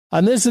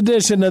On this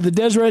edition of the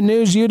Deseret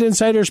News Ute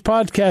Insiders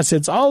podcast,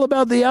 it's all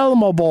about the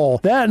Alamo Bowl,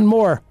 that and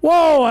more.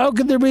 Whoa, how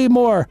could there be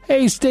more?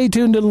 Hey, stay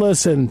tuned and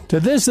listen to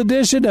this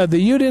edition of the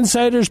Ute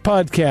Insiders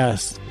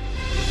podcast.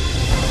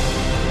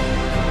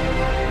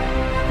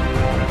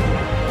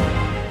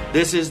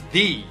 This is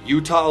the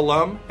Utah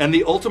alum and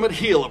the ultimate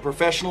heel of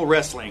professional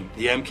wrestling,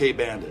 the MK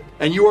Bandit.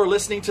 And you are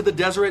listening to the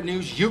Deseret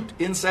News Ute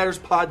Insiders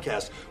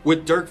podcast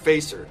with Dirk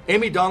Facer,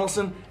 Amy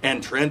Donaldson,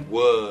 and Trent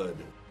Wood.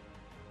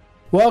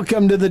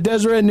 Welcome to the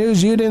Deseret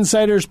News Ute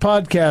Insiders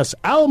podcast,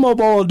 Alamo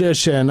Bowl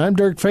edition. I'm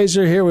Dirk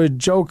Facer here with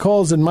Joe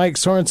Coles and Mike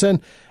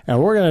Sorensen, and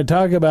we're going to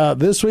talk about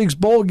this week's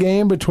bowl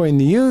game between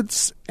the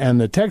Utes and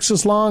the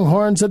Texas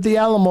Longhorns at the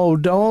Alamo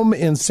Dome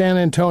in San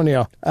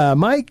Antonio.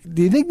 Mike,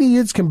 do you think the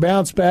Utes can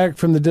bounce back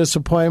from the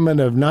disappointment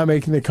of not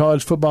making the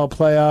college football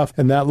playoff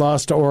and that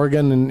loss to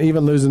Oregon and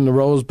even losing the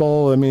Rose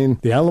Bowl? I mean,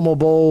 the Alamo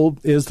Bowl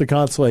is the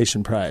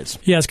consolation prize.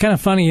 Yeah, it's kind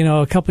of funny. You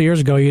know, a couple of years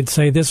ago, you'd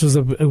say this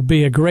would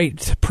be a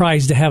great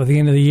prize to have at the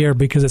end of the year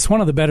because it's one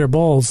of the better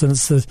bowls, and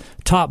it's the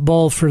top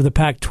bowl for the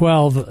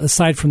Pac-12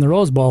 aside from the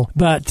Rose Bowl.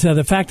 But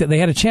the fact that they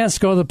had a chance to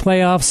go to the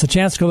playoffs, a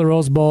chance to go to the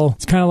Rose Bowl,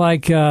 it's kind of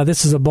like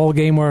this is a bowl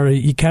game where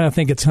you kind of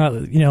think it's not,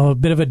 a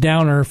bit of a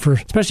downer for,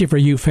 especially for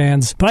Ute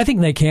fans. But I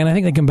think they can. I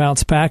think they can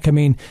bounce back. I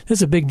mean, this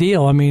is a big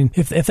deal. I mean,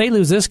 if they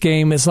lose this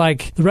game, it's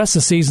like the rest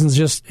of the season's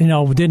just,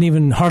 didn't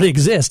even hardly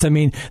exist. I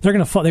mean, they're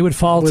going to fall. They would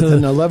fall with to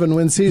an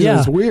 11-win season.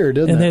 Yeah, is weird,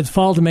 isn't it? And they'd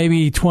fall to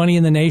maybe 20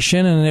 in the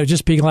nation, and it would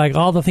just be like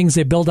all the things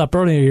they built up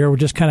earlier in the year would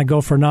just kind of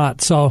go for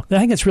naught. So I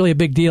think it's really a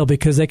big deal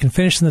because they can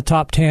finish in the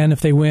top 10 if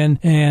they win,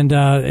 and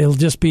it'll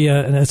just be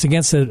it's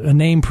against a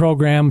name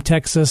program.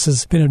 Texas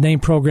has been a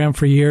name program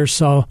for years,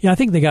 so yeah, I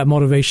think they got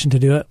motivation to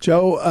do it.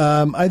 Joe,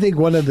 I think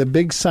one of the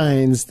big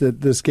signs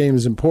that this game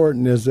is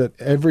important is that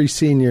every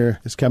senior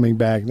is coming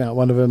back. Not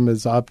one of them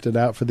has opted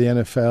out for the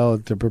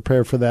NFL to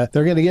prepare for that.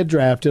 They're going to get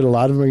drafted. A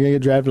lot of them are going to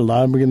get drafted. A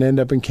lot of them are going to end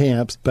up in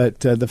camps.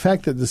 But the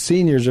fact that the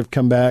seniors have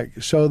come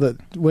back show that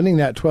winning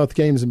that 12th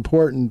game is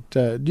important.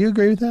 Do you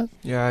agree with that?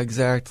 Yeah,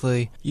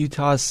 exactly.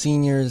 Utah's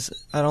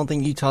seniors, I don't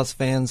think Utah's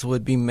fans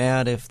would be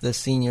mad if the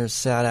seniors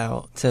sat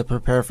out to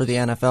prepare for the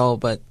NFL,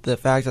 but the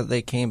fact that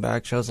they came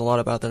back shows a lot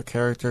about their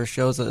character,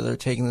 shows that they're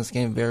taking this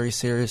game very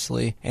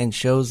seriously, and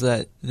shows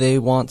that they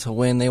want to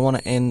win. They want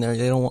to end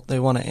they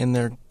want to end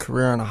their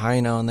career on a high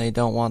note, and they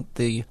don't want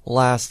the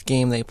last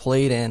game they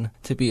played in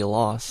to be a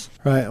loss.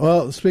 Right.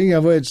 Well, speaking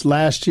of which,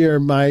 last year,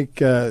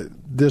 Mike,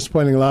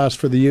 disappointing loss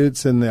for the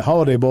Utes in the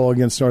Holiday Bowl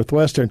against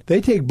Northwestern. They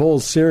take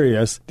bowls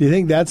serious. Do you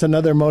think that's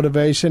another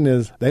motivation,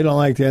 is they don't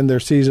like to end their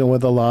season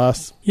with a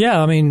loss?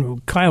 Yeah, I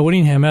mean, Kyle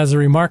Whittingham has a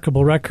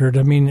remarkable record.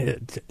 I mean,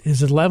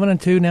 is it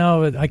 11-2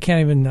 now?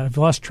 I've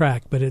lost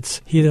track,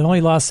 but he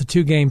only lost the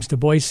 2 games to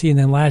Boise and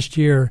then last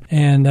year,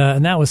 and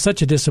that was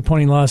such a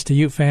disappointing loss to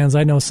Ute fans.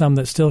 I know some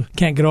that still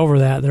can't get over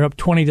that. They're up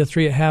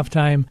 20-3 at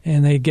halftime,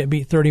 and they get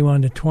beat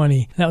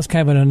 31-20. That was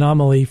kind of an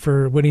anomaly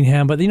for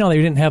Whittingham, but they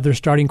didn't have their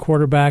starting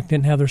quarterback,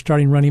 didn't have their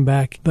starting running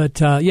back.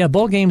 But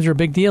bowl games are a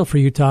big deal for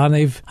Utah, and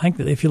I think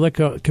that if you look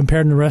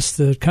compared to the rest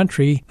of the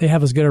country, they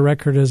have as good a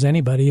record as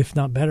anybody, if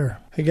not better.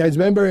 Hey, guys,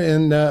 remember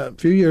a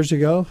few years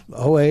ago,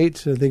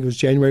 2008, I think it was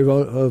January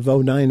of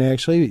 2009,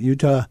 actually,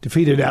 Utah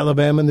defeated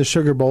Alabama in the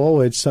Sugar Bowl,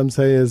 which some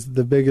say is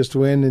the biggest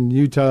win in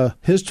Utah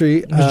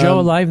history. Was Joe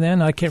alive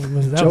then? I can't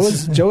remember.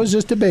 Joe was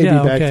just a baby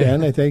back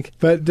then, I think.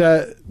 But,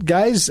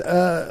 guys,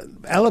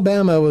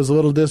 Alabama was a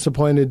little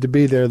disappointed to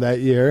be there that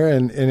year,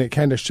 and it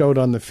kind of showed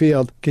on the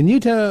field.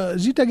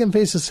 Is Utah going to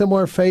face a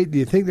similar fate? Do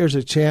you think there's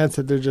a chance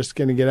that they're just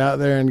going to get out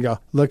there and go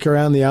look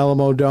around the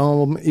Alamo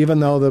Dome,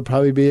 even though there'll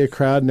probably be a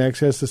crowd in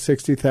excess of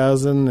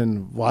 60,000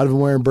 and a lot of them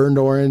wearing burned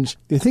orange?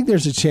 Do you think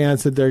there's a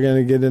chance that they're going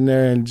to get in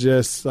there and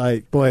just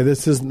like, boy,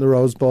 this isn't the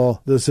Rose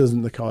Bowl, this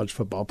isn't the college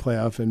football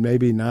playoff, and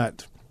maybe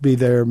not be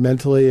there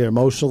mentally or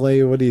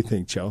emotionally? What do you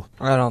think, Joe?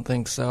 I don't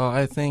think so.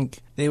 I think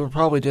they were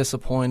probably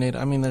disappointed.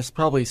 I mean, there's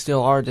probably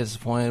still are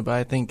disappointed, but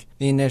I think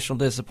the initial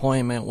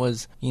disappointment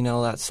was,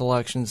 that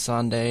selection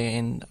Sunday,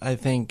 and I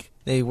think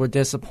they were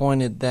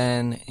disappointed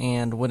then,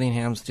 and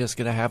Whittingham's just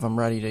going to have them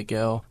ready to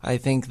go. I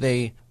think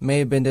they may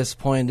have been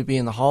disappointed to be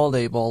in the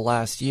Holiday Bowl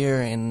last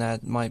year, and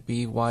that might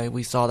be why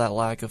we saw that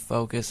lack of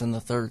focus in the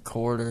third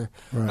quarter.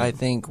 Right. I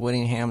think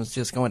Whittingham is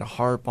just going to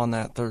harp on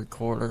that third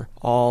quarter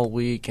all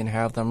week and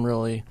have them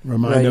really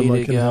ready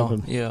to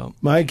go. Yeah.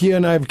 Mike, you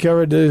and I have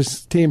covered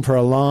this team for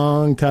a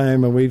long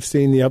time, and we've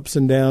seen the ups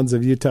and downs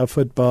of Utah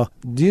football.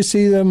 Do you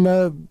see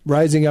them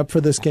rising up for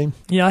this game?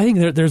 Yeah, I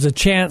think there's a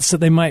chance that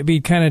they might be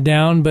kind of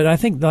down, but I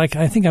think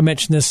I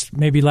mentioned this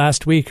maybe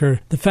last week, or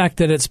the fact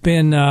that it's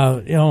been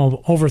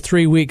over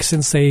 3 weeks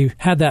since they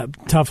had that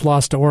tough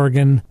loss to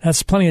Oregon.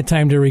 That's plenty of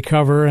time to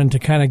recover and to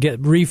kind of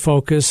get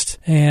refocused.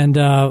 And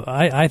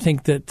I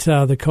think that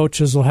the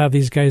coaches will have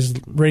these guys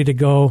ready to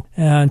go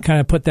and kind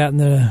of put that in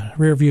the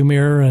rearview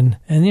mirror, and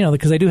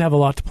because they do have a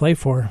lot to play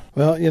for.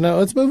 Well,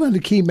 let's move on to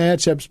key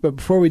matchups. But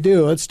before we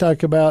do, let's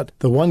talk about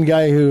the one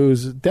guy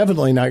who's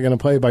definitely not going to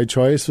play by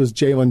choice was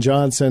Jalen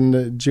Johnson,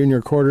 the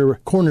junior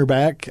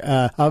cornerback.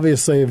 Obviously,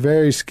 obviously a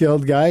very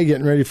skilled guy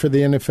getting ready for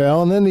the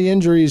NFL. And then the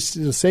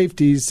injuries,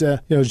 safeties,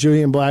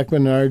 Julian Blackmon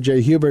and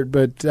R.J. Hubert.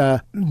 But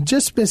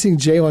just missing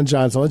Jalen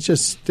Johnson, let's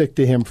just stick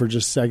to him for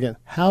just a second.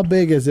 How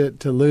big is it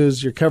to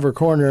lose your cover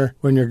corner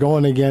when you're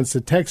going against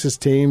a Texas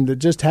team that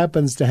just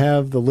happens to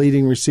have the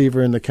leading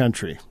receiver in the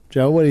country?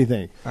 Joe, what do you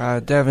think?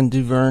 Devin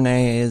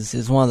Duvernay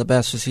is one of the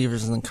best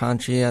receivers in the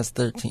country. He has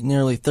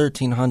nearly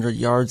 1,300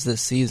 yards this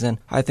season.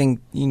 I think,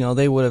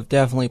 they would have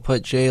definitely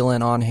put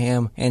Jalen on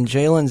him. And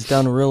Jalen's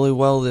done really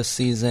well this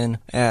season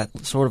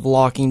at sort of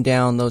locking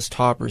down those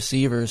top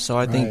receivers. So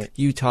I think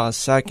Utah's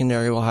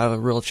secondary will have a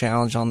real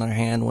challenge on their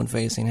hand when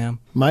facing him.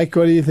 Mike,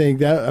 what do you think?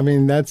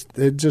 That's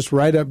just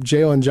right up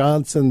Jalen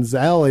Johnson's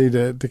alley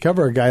to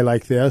cover a guy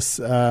like this.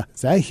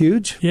 Is that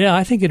huge? Yeah,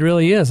 I think it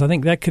really is. I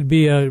think that could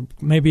be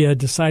maybe a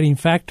deciding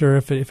factor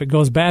if it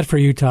goes bad for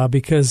Utah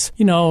because,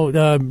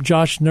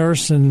 Josh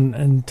Nurse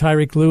and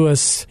Tyreek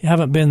Lewis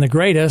haven't been the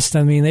greatest.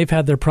 I mean, they've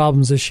had their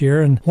problems this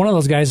year, and one of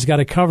those guys has got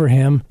to cover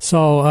him.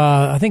 So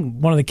I think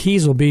one of the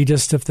keys will be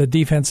just if the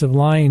defensive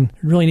line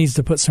really needs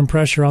to put some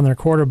pressure on their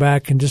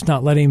quarterback and just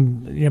not let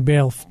him be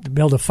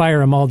able to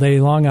fire him all day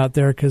long out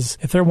there because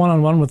if they're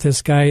one-on-one with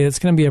this guy, it's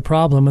going to be a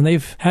problem. And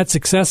they've had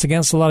success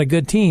against a lot of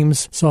good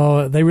teams,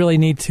 so they really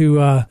need to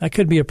that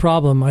could be a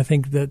problem. I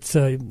think that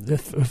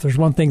if there's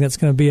one thing that's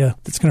going to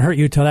hurt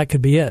Utah, that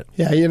could be it.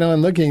 Yeah,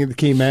 and looking at the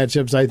key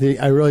matchups,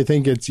 I really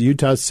think it's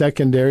Utah's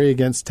secondary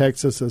against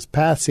Texas's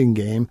passing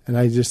game, and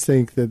I just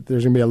think that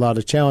there's going to be a lot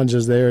of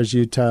challenges there as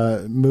Utah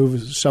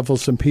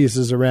shuffles some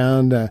pieces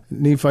around.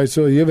 Nephi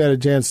Sewell, you've had a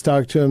chance to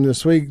talk to him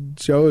this week.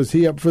 Joe, is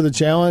he up for the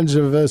challenge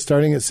of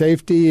starting at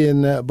safety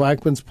in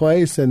Blackman's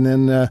place? And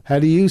then how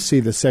do you see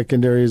the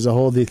secondary as a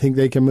whole? Do you think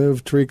they can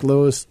move Tyreek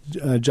Lewis,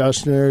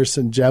 Josh Nurse,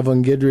 and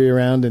Javelin Guidry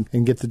around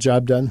and get the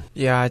job done?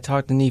 Yeah, I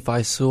talked to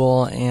Nephi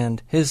Sewell,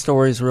 and his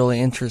story is really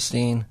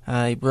interesting.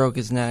 He broke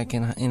his neck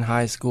in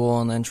high school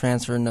and then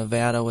transferred to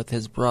Nevada with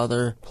his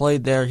brother.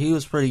 Played there. He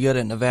was pretty good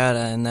at Nevada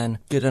and then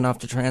good enough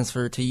to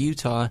transfer to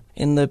Utah.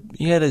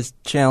 He had his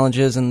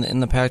challenges in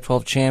the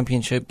Pac-12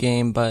 championship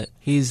game, but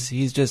he's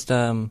just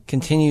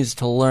continues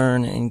to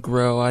learn and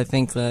grow. I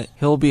think that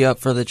he'll be up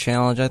for the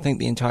challenge. I think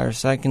the entire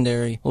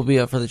secondary will be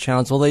up for the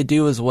challenge. Will they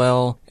do as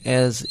well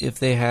as if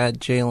they had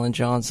Jalen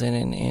Johnson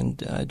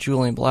and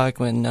Julian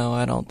Blackmon? No,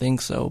 I don't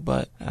think so.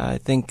 But I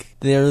think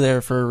they're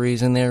there for a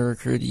reason. They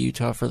recruited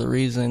Utah for a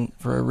reason,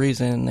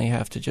 and they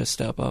have to just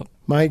step up.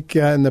 Mike,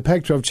 in the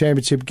Pac-12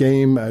 championship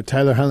game,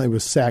 Tyler Huntley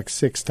was sacked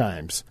 6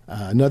 times.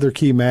 Another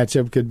key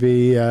matchup could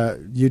be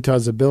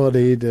Utah's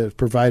ability to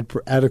provide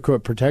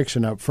adequate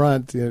protection up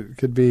front. It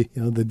could be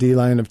the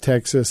D-line of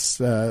Texas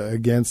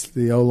against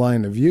the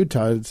O-line of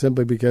Utah,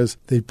 simply because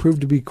they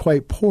proved to be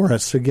quite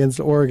porous against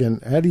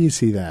Oregon. How do you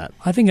see that?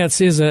 I think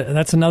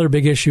that's another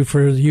big issue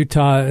for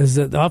Utah is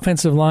that the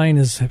offensive line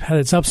has had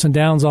its ups and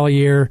downs all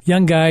year.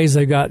 Young guys,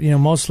 they've got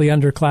mostly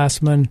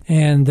underclassmen,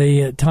 and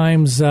they at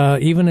times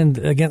even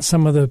against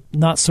some of the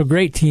not so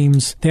great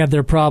teams, they had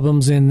their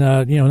problems in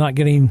not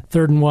getting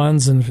 3rd and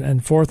 1s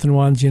and 4th and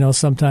 1s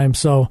sometimes.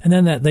 So and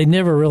then that they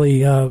never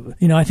really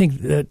I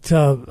think that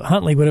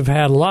Huntley would have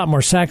had a lot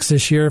more sacks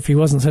this year if he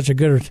wasn't such a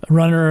good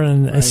runner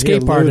and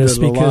escape artist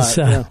because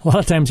a lot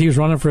of times he was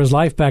running for his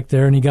life back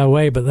there and he got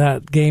away. But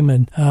that game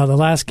and the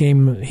last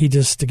game he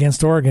just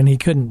against Oregon, he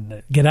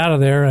couldn't get out of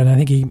there, and I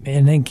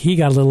think he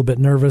got a little bit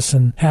nervous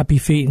and happy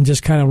feet and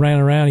just kind of ran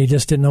around. He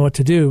just didn't know what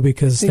to do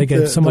because they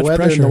got so much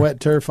pressure. And the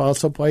wet turf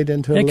also played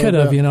into it. It could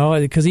have,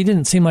 because he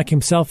didn't seem like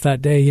himself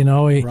that day.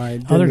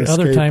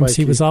 Other times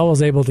he was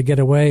always able to get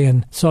away,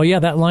 and so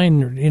that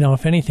line,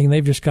 if anything,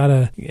 they've just got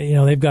to,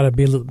 they've got to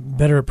be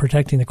better at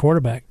protecting the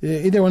quarterback.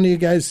 Either one of you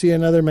guys see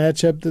another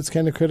matchup that's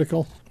kind of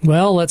critical?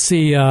 Well, let's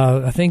see.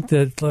 I think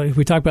that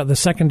we talked about the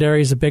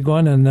secondary is a big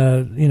one, and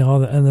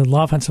the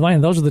offensive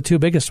line. Those are the 2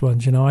 biggest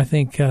ones. I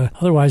think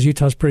otherwise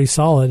Utah's pretty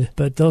solid,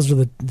 but those are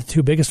the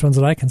 2 biggest ones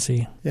that I can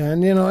see. Yeah,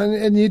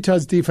 and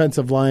Utah's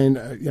defensive line,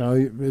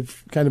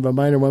 it's kind of a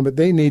minor one, but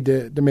they need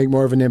to make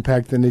more of an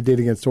impact than they did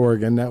against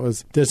Oregon. That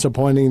was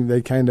disappointing.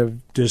 They kind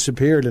of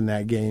disappeared in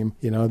that game.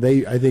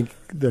 I think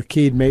the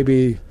key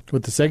maybe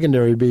with the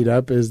secondary beat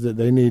up is that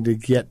they need to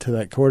get to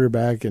that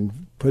quarterback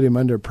and put him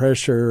under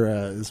pressure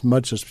as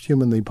much as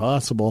humanly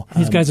possible.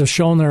 These guys have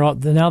shown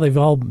now they've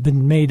all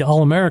been made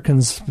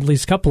All-Americans, at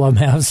least a couple of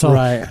them have, so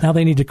now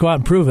they need to go out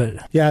and prove it.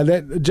 Yeah,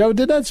 Joe,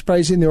 did that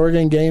surprise you in the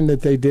Oregon game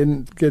that they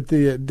didn't get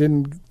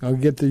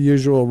the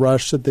usual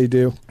rush that they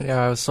do?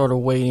 Yeah, I was sort of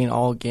waiting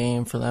all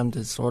game for them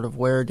to sort of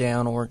wear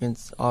down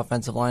Oregon's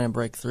offensive line and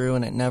break through,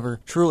 and it never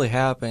truly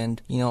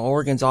happened.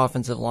 Oregon's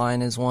offensive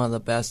line is one of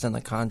the best in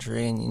the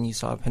country, and you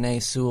saw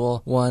Penei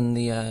Sewell won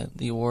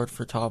the award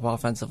for top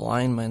offensive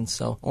lineman,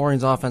 so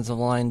Oregon's offensive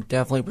line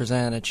definitely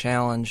presented a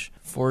challenge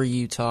for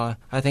Utah.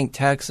 I think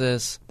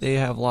Texas, they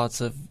have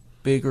lots of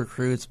big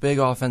recruits, big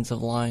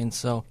offensive line,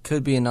 so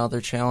could be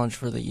another challenge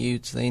for the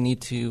Utes. They need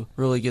to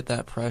really get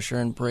that pressure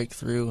and break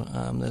through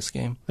this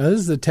game. Now, this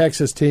is the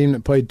Texas team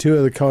that played 2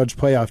 of the college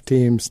playoff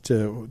teams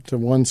to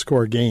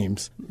one-score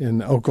games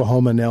in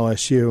Oklahoma and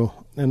LSU.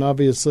 And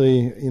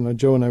obviously,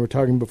 Joe and I were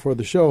talking before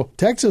the show,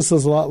 Texas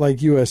is a lot like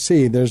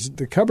USC.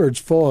 The cupboard's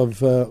full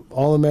of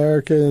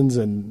All-Americans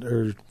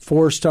or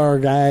 4-star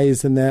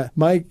guys and that.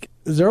 Mike,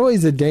 is there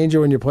always a danger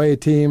when you play a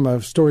team,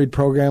 a storied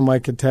program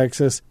like in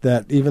Texas,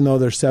 that even though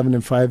they're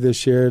 7-5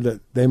 this year,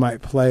 that they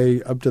might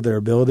play up to their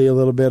ability a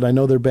little bit? I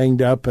know they're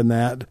banged up and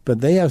that,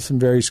 but they have some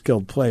very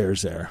skilled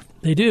players there.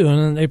 They do,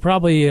 and they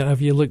probably,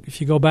 if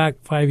you go back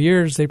 5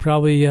 years, they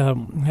probably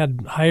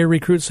had higher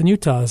recruits than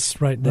Utah's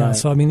right now. Right.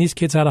 So, these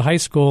kids out of high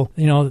school,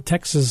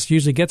 Texas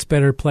usually gets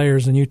better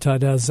players than Utah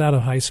does out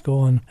of high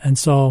school. And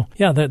so,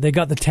 yeah, they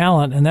got the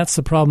talent, and that's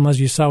the problem, as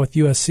you saw with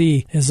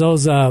USC, is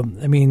those,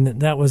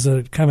 that was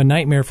a kind of a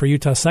nightmare for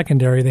Utah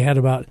secondary. They had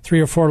about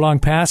 3 or 4 long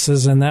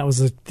passes, and that was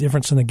the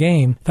difference in the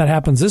game. If that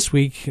happens this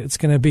week, it's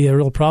going to be a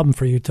real problem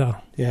for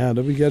Utah. Yeah,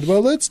 that'll be good.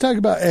 Well, let's talk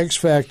about X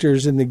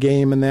factors in the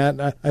game and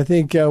that. I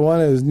think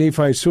one is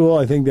Nephi Sewell.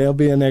 I think they'll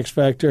be an X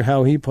factor,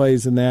 how he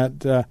plays in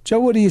that. Joe,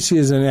 what do you see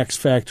as an X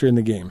factor in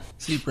the game?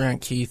 See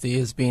Brant Kuithe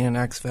as being an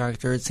X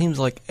factor. It seems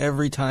like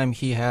every time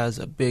he has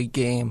a big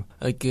game,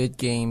 a good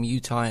game,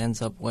 Utah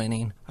ends up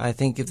winning. I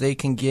think if they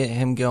can get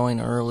him going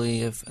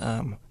early, if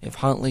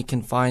Huntley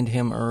can find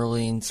him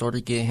early and sort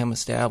of get him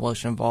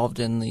established, involved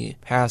in the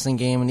passing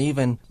game and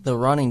even the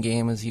running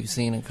game, as you've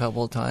seen a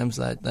couple of times,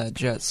 that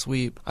jet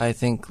sweep, I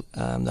think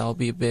that'll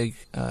be a big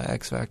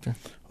X factor.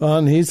 Well,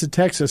 and he's a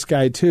Texas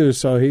guy, too,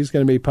 so he's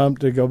going to be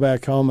pumped to go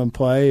back home and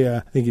play.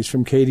 I think he's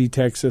from Katy,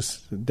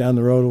 Texas, down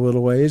the road a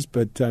little ways,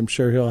 but I'm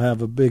sure he'll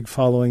have a big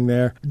following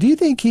there. Do you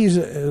think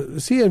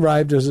has he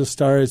arrived as a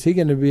star? Is he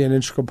going to be an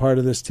integral part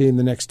of this team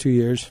the next 2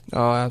 years?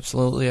 Oh,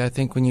 absolutely. I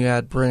think when you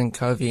add Brennan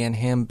Covey and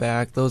him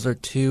back, those are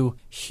 2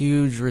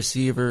 huge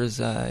receivers,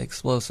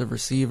 explosive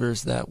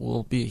receivers that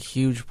will be a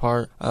huge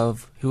part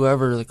of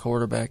whoever the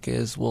quarterback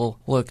is. Will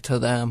look to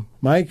them.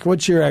 Mike,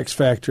 what's your X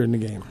factor in the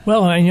game?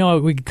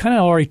 Well, we kind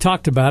of already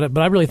talked about it,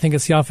 but I really think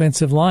it's the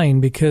offensive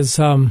line because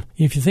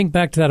if you think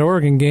back to that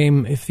Oregon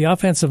game, if the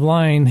offensive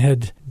line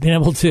had been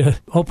able to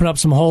open up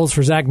some holes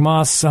for Zach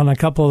Moss on a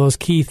couple of those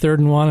key 3rd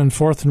and 1 and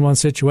 4th and 1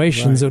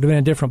 situations, right, it would have been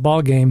a different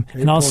ball game.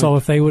 Great and also,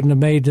 point. If they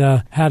wouldn't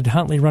have had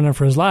Huntley running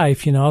for his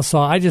life, So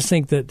I just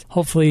think that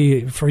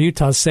hopefully, for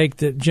Utah's sake,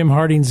 that Jim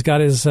Harding's got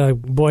his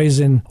boys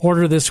in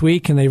order this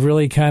week, and they've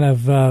really kind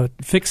of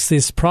fixed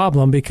this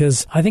problem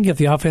because I think if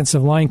the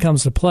offensive line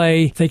comes to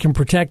play, if they can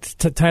protect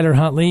Tyler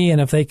Huntley,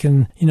 and if they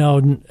can,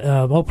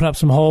 open up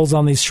some holes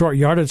on these short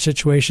yardage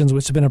situations,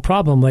 which have been a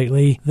problem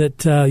lately,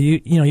 that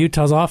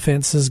Utah's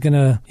offense is going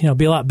to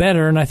be a lot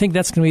better. And I think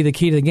that's going to be the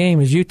key to the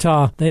game. Is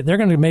Utah they're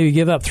going to maybe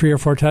give up 3 or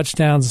 4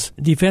 touchdowns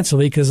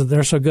defensively because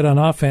they're so good on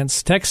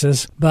offense,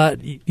 Texas,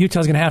 but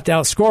Utah's going to have to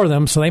outscore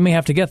them, so they may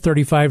have to get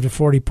 35 to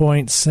 40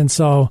 points. And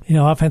so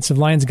offensive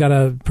line's got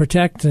to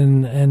protect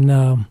and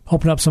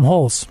open up some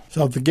holes.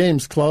 So if the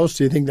game's close,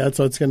 do you think that's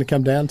what it's going to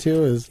come down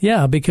to?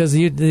 Yeah, because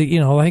I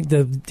think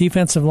the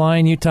defensive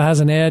line, Utah has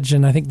an edge,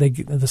 and I think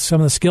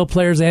some of the skill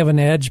players, they have an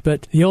edge,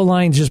 but the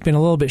O-line's just been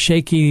a little bit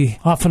shaky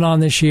off and on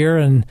this year,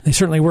 and they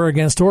certainly were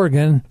against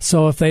Oregon.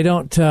 So if they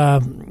don't,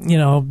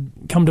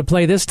 come to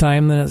play this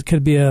time, then it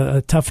could be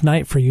a tough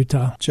night for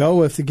Utah.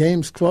 Joe, if the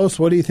game's close,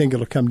 what do you think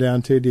it'll come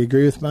down to? Do you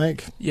agree with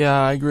Mike? Yeah,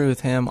 I agree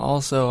with him.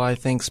 Also, I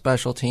think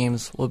special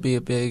teams will be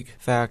a big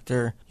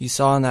factor. You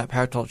saw in that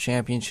Pac-12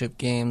 championship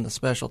game, the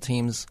special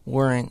teams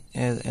weren't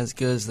as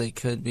good as they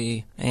could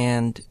be,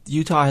 and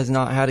Utah has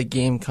not had a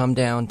game come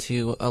down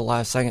to a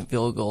last-second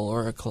field goal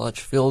or a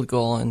clutch field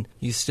goal, and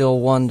you still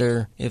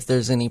wonder if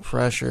there's any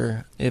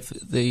pressure if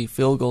the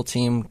field goal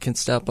team can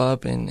step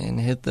up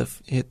and hit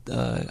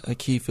a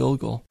key field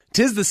goal.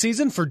 'Tis the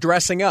season for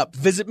dressing up.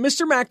 Visit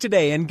Mr. Mac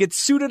today and get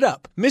suited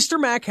up. Mr.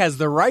 Mac has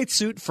the right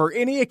suit for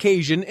any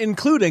occasion,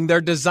 including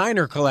their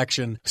designer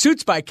collection.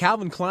 Suits by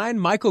Calvin Klein,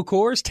 Michael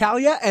Kors,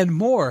 Talia, and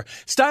more.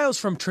 Styles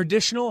from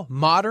traditional,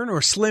 modern,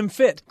 or slim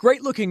fit.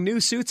 Great-looking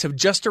new suits have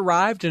just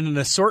arrived in an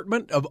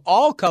assortment of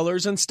all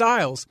colors and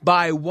styles.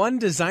 Buy one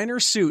designer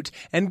suit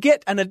and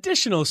get an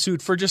additional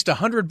suit for just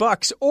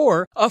 $100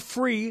 or a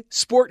free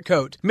sport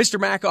coat. Mr.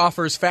 Mac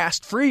offers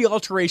fast, free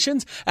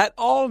alterations at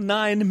all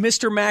 9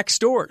 Mr. Mac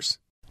stores.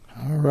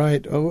 All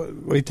right.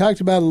 We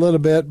talked about it a little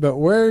bit, but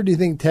where do you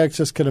think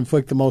Texas could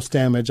inflict the most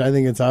damage? I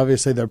think it's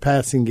obviously their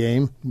passing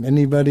game.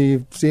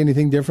 Anybody see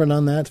anything different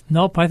on that?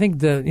 Nope. I think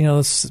that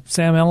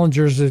Sam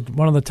Ehlinger's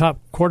one of the top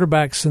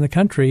quarterbacks in the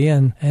country,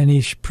 and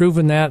he's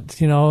proven that,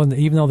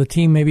 even though the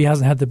team maybe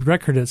hasn't had the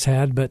record it's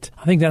had, but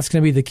I think that's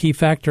going to be the key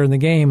factor in the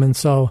game. And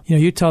so,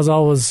 Utah's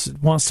always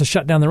wants to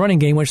shut down the running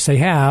game, which they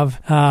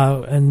have,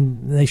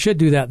 and they should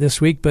do that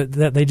this week, but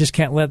that they just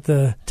can't let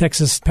the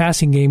Texas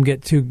passing game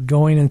get too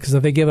going, and because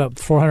if they give up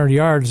 400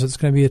 yards, it's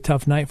going to be a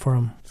tough night for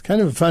them. It's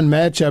kind of a fun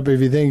matchup if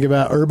you think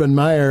about Urban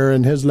Meyer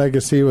and his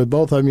legacy with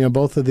both of them.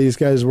 Both of these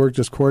guys worked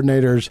as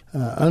coordinators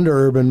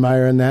under Urban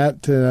Meyer in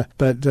that.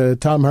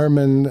 But Tom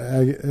Herman,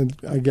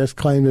 I guess,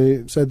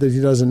 said that he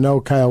doesn't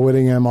know Kyle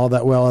Whittingham all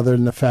that well, other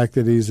than the fact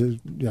that he's a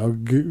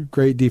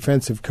great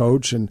defensive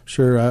coach. And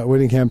sure,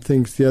 Whittingham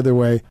thinks the other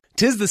way.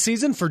 'Tis the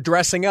season for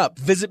dressing up.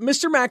 Visit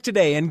Mr. Mac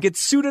today and get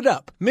suited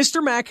up.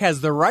 Mr. Mac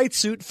has the right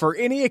suit for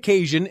any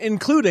occasion,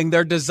 including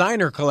their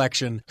designer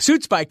collection.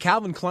 Suits by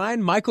Calvin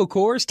Klein, Michael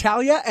Kors,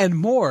 Talia, and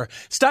more.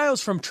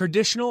 Styles from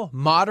traditional,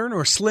 modern,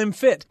 or slim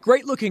fit.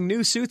 Great-looking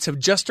new suits have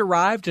just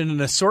arrived in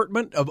an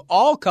assortment of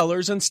all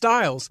colors and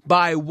styles.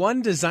 Buy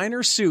one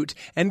designer suit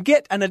and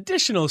get an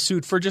additional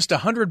suit for just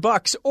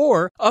 $100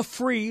 or a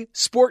free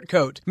sport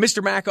coat.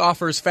 Mr. Mac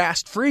offers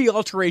fast, free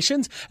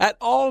alterations at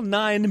all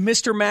 9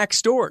 Mr. Mac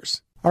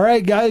stores. All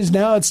right, guys,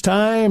 now it's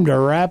time to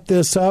wrap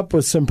this up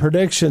with some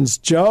predictions.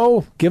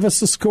 Joe, give us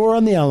the score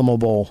on the Alamo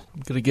Bowl.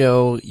 I'm going to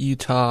go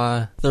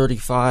Utah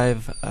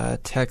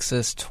 35,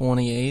 Texas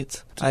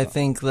 28. I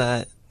think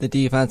that the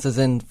defense is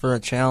in for a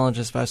challenge,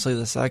 especially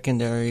the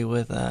secondary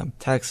with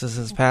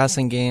Texas's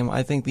passing game.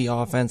 I think the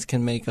offense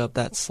can make up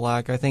that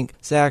slack. I think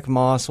Zach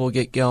Moss will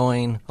get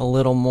going a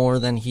little more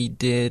than he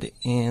did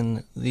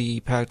in the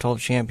Pac-12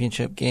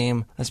 championship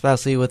game,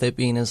 especially with it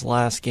being his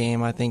last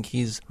game. I think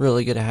he's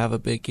really going to have a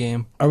big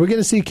game. Are we going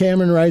to see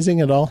Cameron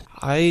Rising at all?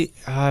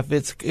 If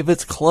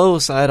it's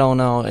close, I don't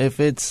know.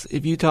 If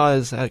Utah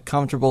is at a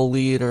comfortable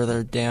lead or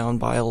they're down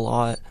by a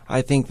lot,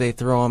 I think they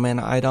throw him in.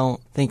 I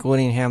don't think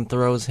Whittingham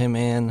throws him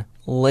in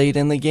late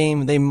in the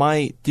game. They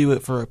might do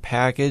it for a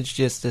package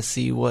just to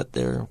see what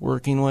they're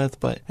working with,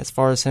 but as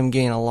far as him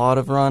getting a lot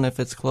of run, if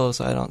it's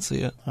close, I don't see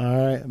it.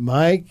 All right,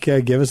 Mike,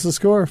 give us the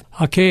score.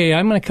 Okay,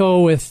 I'm going to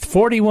go with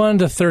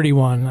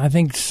 41-31. I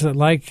think,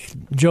 like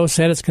Joe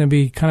said, it's going to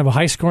be kind of a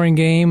high-scoring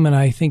game, and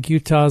I think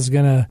Utah's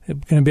going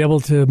to be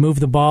able to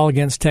move the ball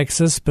against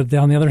Texas, but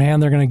on the other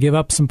hand, they're going to give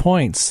up some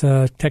points.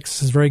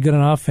 Texas is very good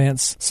on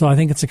offense, so I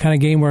think it's the kind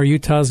of game where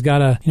Utah's got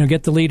to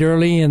get the lead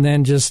early and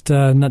then just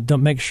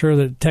don't make sure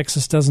that Texas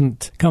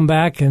doesn't come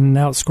back and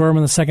outscore them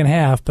in the second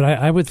half. But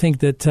I would think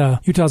that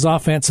Utah's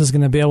offense is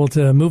going to be able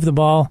to move the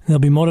ball. They'll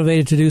be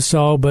motivated to do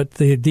so, but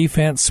the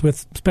defense,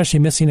 with especially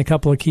missing a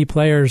couple of key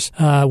players,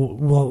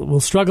 will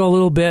struggle a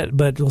little bit,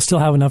 but will still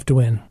have enough to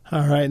win.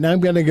 All right, and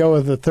I'm going to go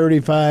with a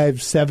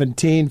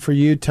 35-17 for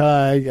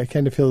Utah. I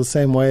kind of feel the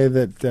same way,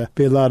 that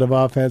be a lot of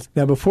offense.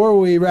 Now, before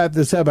we wrap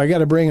this up, I got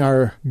to bring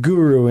our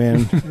guru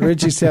in,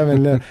 Richie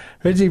Seven.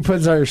 Richie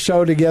puts our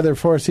show together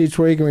for us each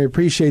week, and we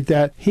appreciate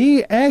that.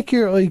 He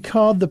accurately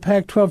called the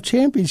Pac-12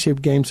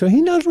 championship game, so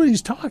he knows what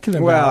he's talking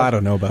about. Well, I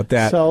don't know about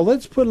that. So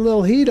let's put a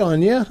little heat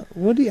on you.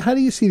 How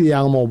do you see the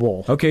Alamo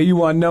Bowl? Okay, you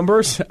want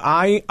numbers?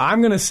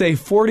 I'm going to say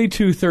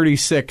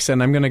 42-36,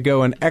 and I'm going to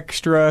go an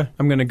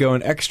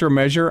extra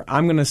measure.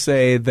 I'm going to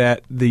say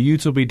that the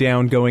Utes will be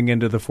down going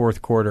into the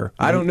fourth quarter.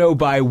 I don't know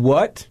by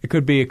what. It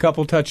could be a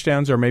couple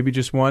touchdowns or maybe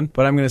just one,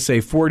 but I'm going to say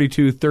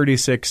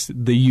 42-36,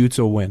 the Utes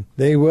will win.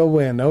 They will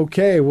win.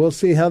 Okay, we'll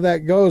see how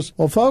that goes.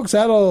 Well, folks,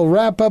 that'll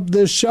wrap up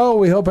this show.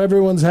 We hope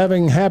everyone's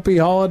having happy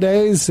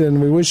holidays,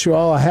 and we wish you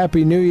all a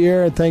happy new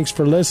year. Thanks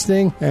for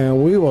listening,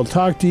 and we will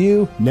talk to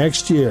you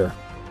next year.